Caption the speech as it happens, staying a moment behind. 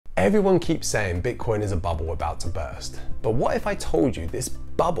Everyone keeps saying Bitcoin is a bubble about to burst, but what if I told you this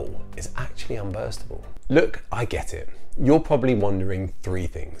bubble is actually unburstable? Look, I get it. You're probably wondering three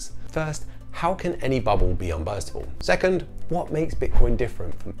things. First, how can any bubble be unburstable? Second, what makes Bitcoin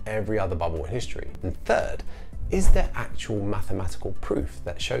different from every other bubble in history? And third, is there actual mathematical proof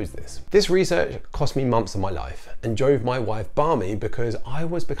that shows this? This research cost me months of my life and drove my wife balmy because I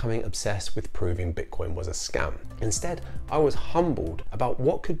was becoming obsessed with proving Bitcoin was a scam. Instead, I was humbled about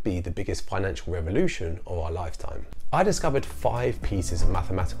what could be the biggest financial revolution of our lifetime. I discovered 5 pieces of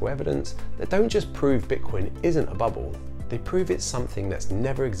mathematical evidence that don't just prove Bitcoin isn't a bubble, they prove it's something that's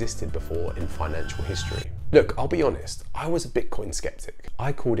never existed before in financial history. Look, I'll be honest, I was a Bitcoin skeptic.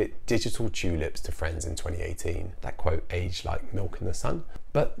 I called it digital tulips to friends in 2018. That quote aged like milk in the sun.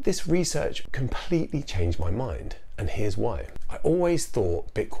 But this research completely changed my mind, and here's why. I always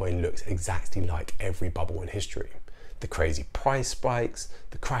thought Bitcoin looked exactly like every bubble in history. The crazy price spikes,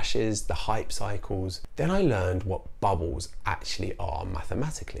 the crashes, the hype cycles. Then I learned what bubbles actually are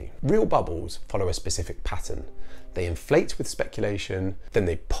mathematically. Real bubbles follow a specific pattern. They inflate with speculation, then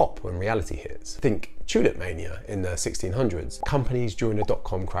they pop when reality hits. Think tulip mania in the 1600s, companies during the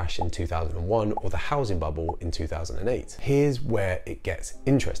dot-com crash in 2001, or the housing bubble in 2008. Here's where it gets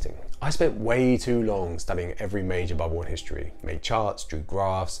interesting. I spent way too long studying every major bubble in history, made charts, drew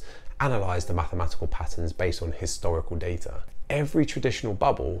graphs, analysed the mathematical patterns based on historical data. Every traditional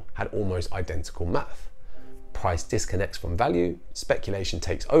bubble had almost identical math. Price disconnects from value, speculation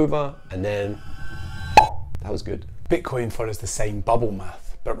takes over, and then that was good. Bitcoin follows the same bubble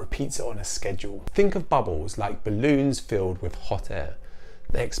math, but repeats it on a schedule. Think of bubbles like balloons filled with hot air.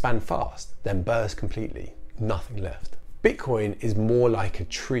 They expand fast, then burst completely, nothing left. Bitcoin is more like a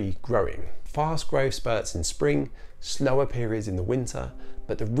tree growing. Fast growth spurts in spring, slower periods in the winter,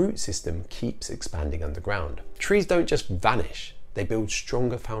 but the root system keeps expanding underground. Trees don't just vanish. They build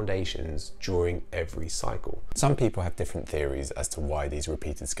stronger foundations during every cycle. Some people have different theories as to why these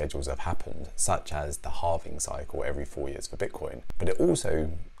repeated schedules have happened, such as the halving cycle every 4 years for Bitcoin. But it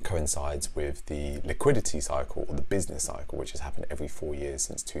also coincides with the liquidity cycle or the business cycle, which has happened every 4 years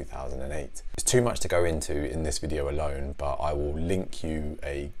since 2008. It's too much to go into in this video alone, but I will link you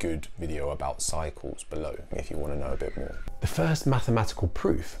a good video about cycles below if you want to know a bit more. The first mathematical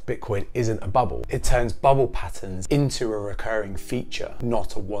proof Bitcoin isn't a bubble. It turns bubble patterns into a recurring feature,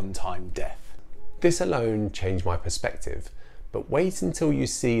 not a one-time death. This alone changed my perspective, but wait until you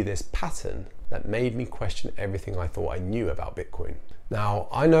see this pattern that made me question everything I thought I knew about Bitcoin. Now,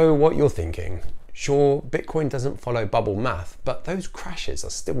 I know what you're thinking. Sure, Bitcoin doesn't follow bubble math, but those crashes are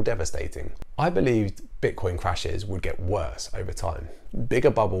still devastating. I believed Bitcoin crashes would get worse over time. Bigger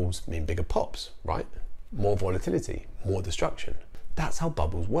bubbles mean bigger pops, right? More volatility, more destruction. That's how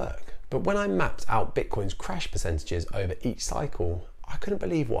bubbles work. But when I mapped out Bitcoin's crash percentages over each cycle, I couldn't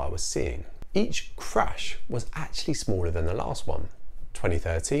believe what I was seeing. Each crash was actually smaller than the last one.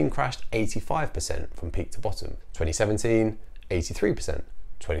 2013 crashed 85% from peak to bottom. 2017, 83%.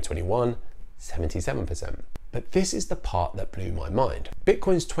 2021, 77%. But this is the part that blew my mind.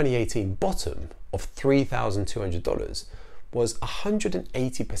 Bitcoin's 2018 bottom of $3,200 was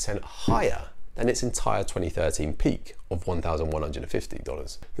 180% higher than its entire 2013 peak of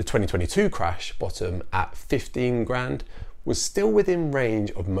 $1,150. The 2022 crash bottom at 15 grand was still within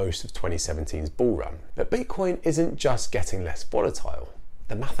range of most of 2017's bull run. But Bitcoin isn't just getting less volatile.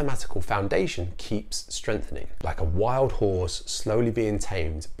 The mathematical foundation keeps strengthening, like a wild horse slowly being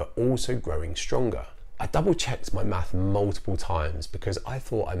tamed, but also growing stronger. I double checked my math multiple times because I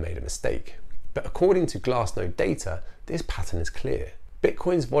thought I made a mistake. But according to Glassnode data, this pattern is clear.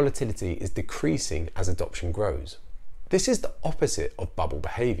 Bitcoin's volatility is decreasing as adoption grows. This is the opposite of bubble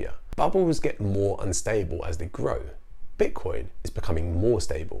behavior. Bubbles get more unstable as they grow. Bitcoin is becoming more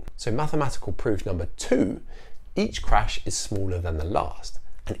stable. So mathematical proof number 2, each crash is smaller than the last,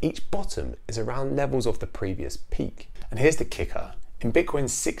 and each bottom is around levels of the previous peak. And here's the kicker. In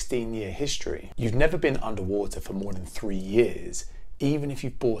Bitcoin's 16-year history, you've never been underwater for more than 3 years, even if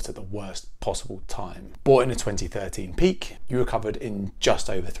you've bought at the worst possible time. Bought in a 2013 peak, you recovered in just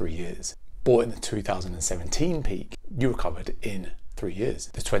over 3 years. Bought in the 2017 peak, you recovered in 3 years.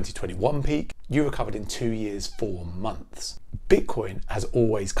 The 2021 peak, you recovered in 2 years, 4 months. Bitcoin has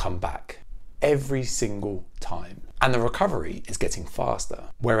always come back, every single time. And the recovery is getting faster.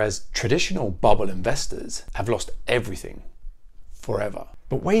 Whereas traditional bubble investors have lost everything forever.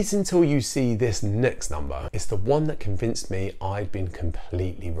 But wait until you see this next number. It's the one that convinced me I'd been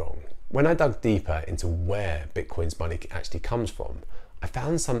completely wrong. When I dug deeper into where Bitcoin's money actually comes from, I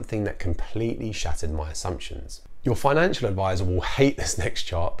found something that completely shattered my assumptions. Your financial advisor will hate this next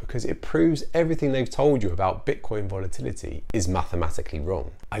chart because it proves everything they've told you about Bitcoin volatility is mathematically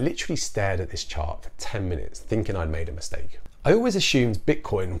wrong. I literally stared at this chart for 10 minutes thinking I'd made a mistake. I always assumed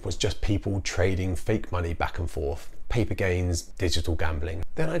Bitcoin was just people trading fake money back and forth, paper gains, digital gambling.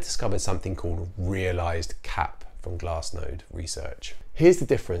 Then I discovered something called realized cap from Glassnode research. Here's the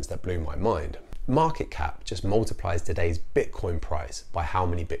difference that blew my mind. Market cap just multiplies today's Bitcoin price by how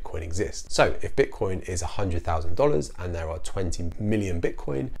many Bitcoin exist. So if Bitcoin is $100,000 and there are 20 million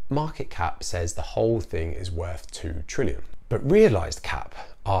Bitcoin, market cap says the whole thing is worth 2 trillion. But realized cap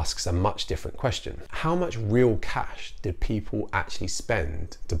asks a much different question. How much real cash did people actually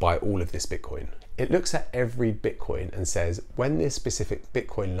spend to buy all of this Bitcoin? It looks at every Bitcoin and says, when this specific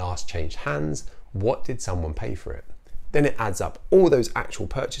Bitcoin last changed hands, what did someone pay for it? Then it adds up all those actual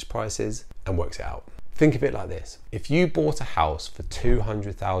purchase prices and works it out. Think of it like this. If you bought a house for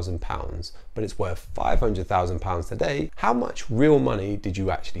 £200,000, but it's worth £500,000 today, how much real money did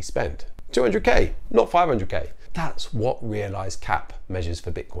you actually spend? 200K, not 500K. That's what realized cap measures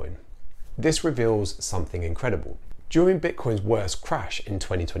for Bitcoin. This reveals something incredible. During Bitcoin's worst crash in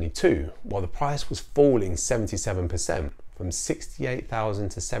 2022, while the price was falling 77% from 68,000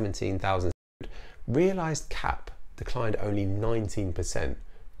 to 17,000, realized cap declined only 19%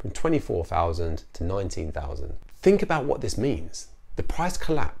 from 24,000 to 19,000. Think about what this means. The price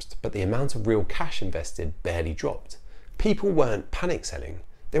collapsed, but the amount of real cash invested barely dropped. People weren't panic selling.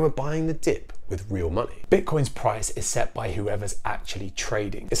 They were buying the dip with real money. Bitcoin's price is set by whoever's actually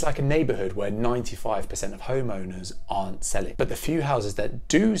trading. It's like a neighborhood where 95% of homeowners aren't selling, but the few houses that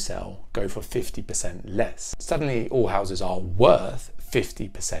do sell go for 50% less. Suddenly all houses are worth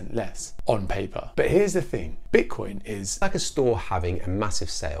 50% less on paper. But here's the thing, Bitcoin is like a store having a massive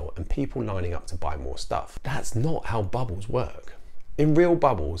sale and people lining up to buy more stuff. That's not how bubbles work. In real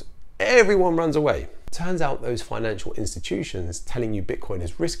bubbles, everyone runs away. Turns out those financial institutions telling you Bitcoin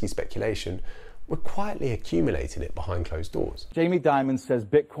is risky speculation were quietly accumulating it behind closed doors. Jamie Dimon says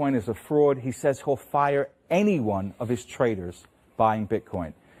Bitcoin is a fraud. He says he'll fire any one of his traders buying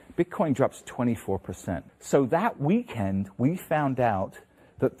Bitcoin. Bitcoin drops 24%. So that weekend, we found out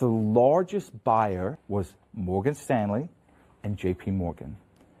that the largest buyer was Morgan Stanley and JP Morgan.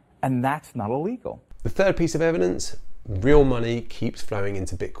 And that's not illegal. The third piece of evidence, real money keeps flowing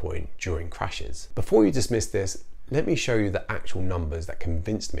into Bitcoin during crashes. Before you dismiss this, let me show you the actual numbers that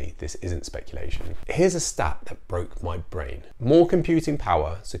convinced me this isn't speculation. Here's a stat that broke my brain. More computing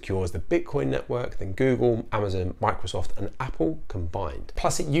power secures the Bitcoin network than Google, Amazon, Microsoft, and Apple combined.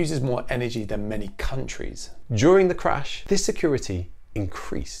 Plus it uses more energy than many countries. During the crash, this security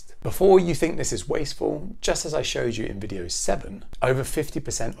increased. Before you think this is wasteful, just as I showed you in video 7, over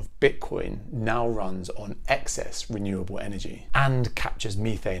 50% of Bitcoin now runs on excess renewable energy and captures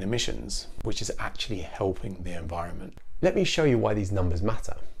methane emissions, which is actually helping the environment. Let me show you why these numbers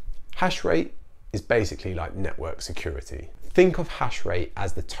matter. Hash rate is basically like network security. Think of hash rate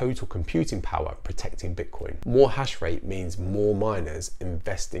as the total computing power protecting Bitcoin. More hash rate means more miners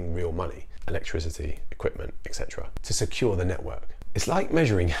investing real money, electricity, equipment, etc., to secure the network. It's like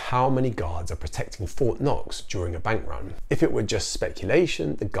measuring how many guards are protecting Fort Knox during a bank run. If it were just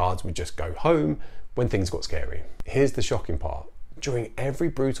speculation, the guards would just go home when things got scary. Here's the shocking part. During every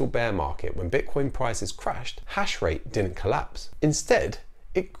brutal bear market when Bitcoin prices crashed, hash rate didn't collapse. Instead,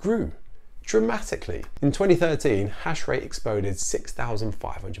 it grew dramatically. In 2013, hash rate exploded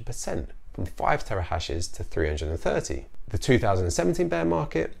 6,500% from 5 terahashes to 330. The 2017 bear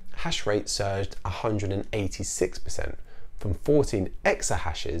market, hash rate surged 186%. from 14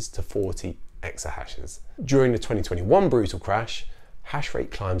 exahashes to 40 exahashes. During the 2021 brutal crash, hash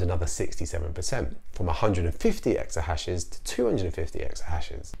rate climbed another 67%, from 150 exahashes to 250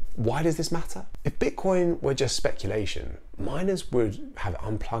 exahashes. Why does this matter? If Bitcoin were just speculation, miners would have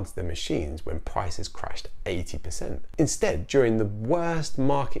unplugged their machines when prices crashed 80%. Instead, during the worst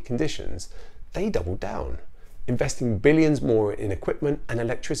market conditions, they doubled down, investing billions more in equipment and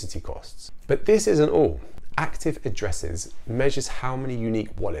electricity costs. But this isn't all. Active addresses measures how many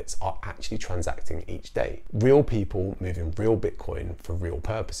unique wallets are actually transacting each day. Real people moving real Bitcoin for real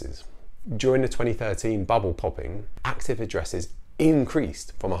purposes. During the 2013 bubble popping, active addresses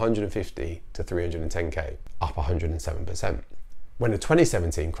increased from 150 to 310k, up 107%. When the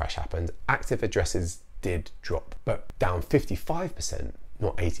 2017 crash happened, active addresses did drop, but down 55%,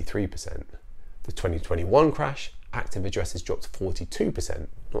 not 83%. The 2021 crash, active addresses dropped 42%,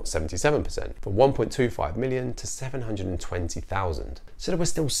 not 77%, from 1.25 million to 720,000. So there were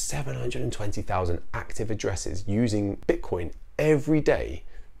still 720,000 active addresses using Bitcoin every day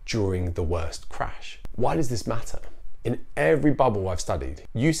during the worst crash. Why does this matter? In every bubble I've studied,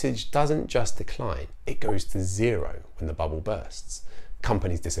 usage doesn't just decline, it goes to zero when the bubble bursts.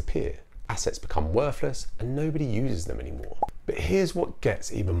 Companies disappear, assets become worthless, and nobody uses them anymore. But here's what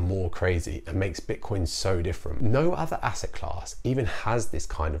gets even more crazy and makes Bitcoin so different. No other asset class even has this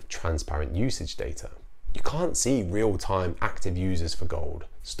kind of transparent usage data. You can't see real-time active users for gold,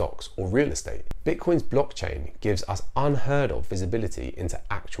 stocks, or real estate. Bitcoin's blockchain gives us unheard of visibility into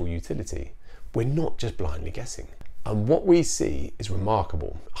actual utility. We're not just blindly guessing. And what we see is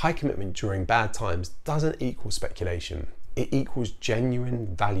remarkable. High commitment during bad times doesn't equal speculation. It equals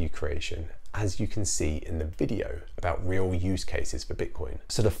genuine value creation, as you can see in the video about real use cases for Bitcoin.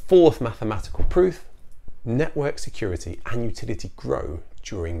 So the fourth mathematical proof, network security and utility grow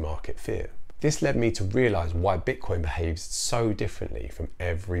during market fear. This led me to realize why Bitcoin behaves so differently from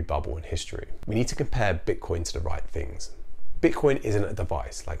every bubble in history. We need to compare Bitcoin to the right things. Bitcoin isn't a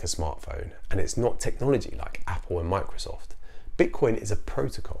device like a smartphone, and it's not technology like Apple and Microsoft. Bitcoin is a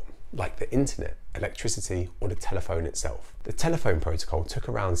protocol, like the internet, electricity, or the telephone itself. The telephone protocol took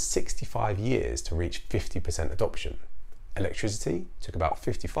around 65 years to reach 50% adoption. Electricity took about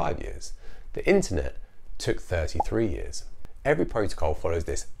 55 years. The internet took 33 years. Every protocol follows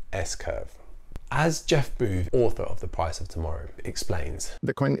this S-curve. As Jeff Booth, author of The Price of Tomorrow, explains,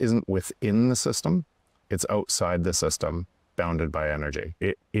 Bitcoin isn't within the system, it's outside the system, bounded by energy.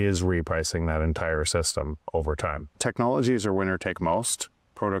 It is repricing that entire system over time. Technologies are winner take most,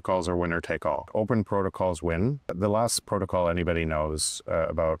 protocols are winner take all. Open protocols win. The last protocol anybody knows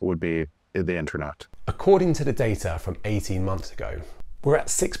about would be the internet. According to the data from 18 months ago, We're at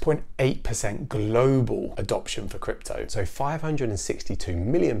 6.8% global adoption for crypto. so 562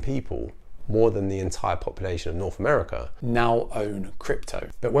 million people, more than the entire population of North America, Now own crypto.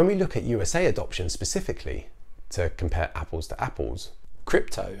 but when we look at USA adoption specifically, to compare apples to apples,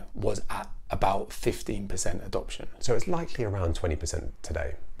 Crypto was at about 15% adoption. so it's likely around 20%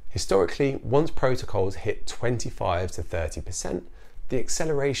 today. Historically, once protocols hit 25 to 30%, the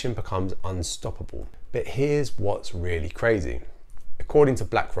acceleration becomes unstoppable. But here's what's really crazy. According to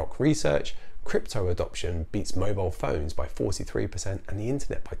BlackRock research, crypto adoption beats mobile phones by 43% and the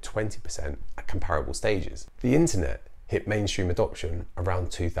internet by 20% at comparable stages. The internet hit mainstream adoption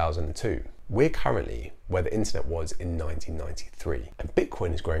around 2002. We're currently where the internet was in 1993, and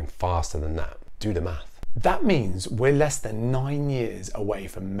Bitcoin is growing faster than that. Do the math. That means we're less than 9 years away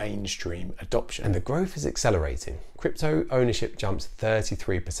from mainstream adoption. And the growth is accelerating. Crypto ownership jumps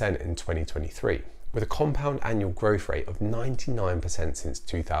 33% in 2023, with a compound annual growth rate of 99% since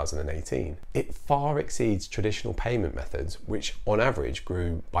 2018. It far exceeds traditional payment methods, which on average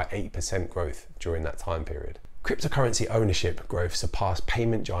grew by 8% growth during that time period. Cryptocurrency ownership growth surpassed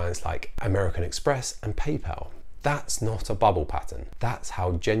payment giants like American Express and PayPal. That's not a bubble pattern. That's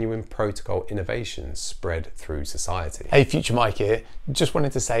how genuine protocol innovations spread through society. Hey, Future Mike here. Just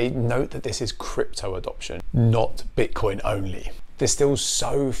wanted to say, note that this is crypto adoption, not Bitcoin only. There's still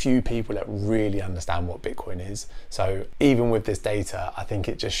so few people that really understand what Bitcoin is. So even with this data, I think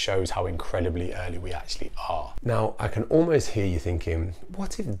it just shows how incredibly early we actually are. Now, I can almost hear you thinking,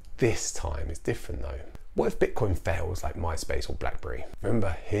 what if this time is different though? What if Bitcoin fails like MySpace or BlackBerry?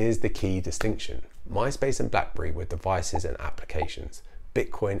 Remember, here's the key distinction. MySpace and BlackBerry were devices and applications.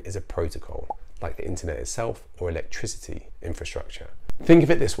 Bitcoin is a protocol, like the internet itself or electricity infrastructure. Think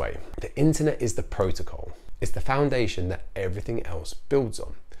of it this way. The internet is the protocol. It's the foundation that everything else builds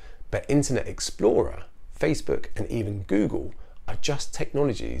on. But Internet Explorer, Facebook, and even Google are just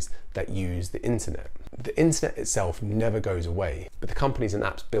technologies that use the internet. The internet itself never goes away, but the companies and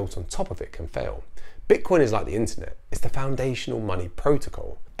apps built on top of it can fail. Bitcoin is like the internet. It's the foundational money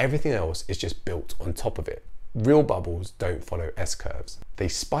protocol. Everything else is just built on top of it. Real bubbles don't follow S-curves. They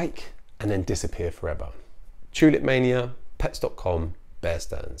spike and then disappear forever. Tulip Mania, Pets.com, Bear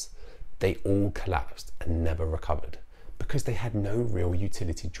Stearns. They all collapsed and never recovered because they had no real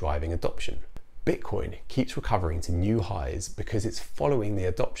utility driving adoption. Bitcoin keeps recovering to new highs because it's following the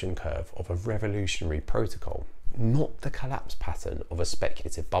adoption curve of a revolutionary protocol, not the collapse pattern of a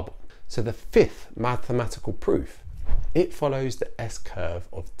speculative bubble. So the fifth mathematical proof, it follows the S-curve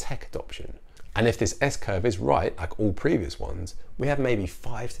of tech adoption. And if this S-curve is right, like all previous ones, we have maybe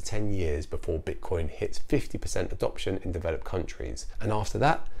 5 to 10 years before Bitcoin hits 50% adoption in developed countries. And after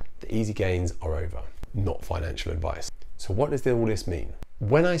that, the easy gains are over. Not financial advice. So what does all this mean?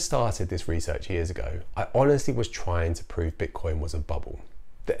 When I started this research years ago, I honestly was trying to prove Bitcoin was a bubble.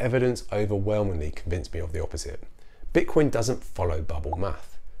 The evidence overwhelmingly convinced me of the opposite. Bitcoin doesn't follow bubble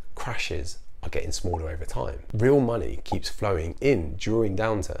math. Crashes are getting smaller over time. Real money keeps flowing in during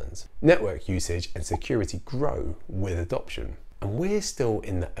downturns. Network usage and security grow with adoption. And we're still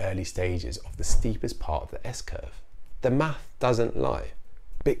in the early stages of the steepest part of the S-curve. The math doesn't lie.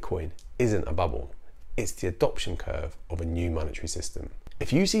 Bitcoin isn't a bubble. It's the adoption curve of a new monetary system.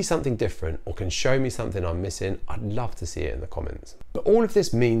 If you see something different or can show me something I'm missing, I'd love to see it in the comments. But all of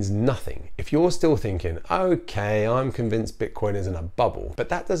this means nothing if you're still thinking, okay, I'm convinced Bitcoin isn't a bubble, but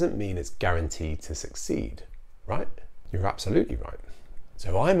that doesn't mean it's guaranteed to succeed, right? You're absolutely right.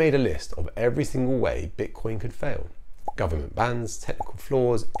 So I made a list of every single way Bitcoin could fail. Government bans, technical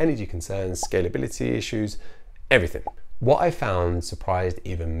flaws, energy concerns, scalability issues, everything. What I found surprised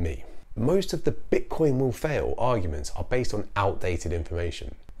even me. Most of the Bitcoin will fail arguments are based on outdated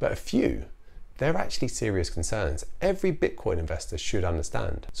information, but a few, they're actually serious concerns every Bitcoin investor should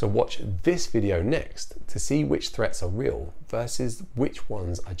understand. So watch this video next to see which threats are real versus which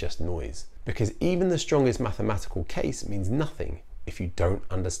ones are just noise. Because even the strongest mathematical case means nothing if you don't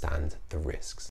understand the risks.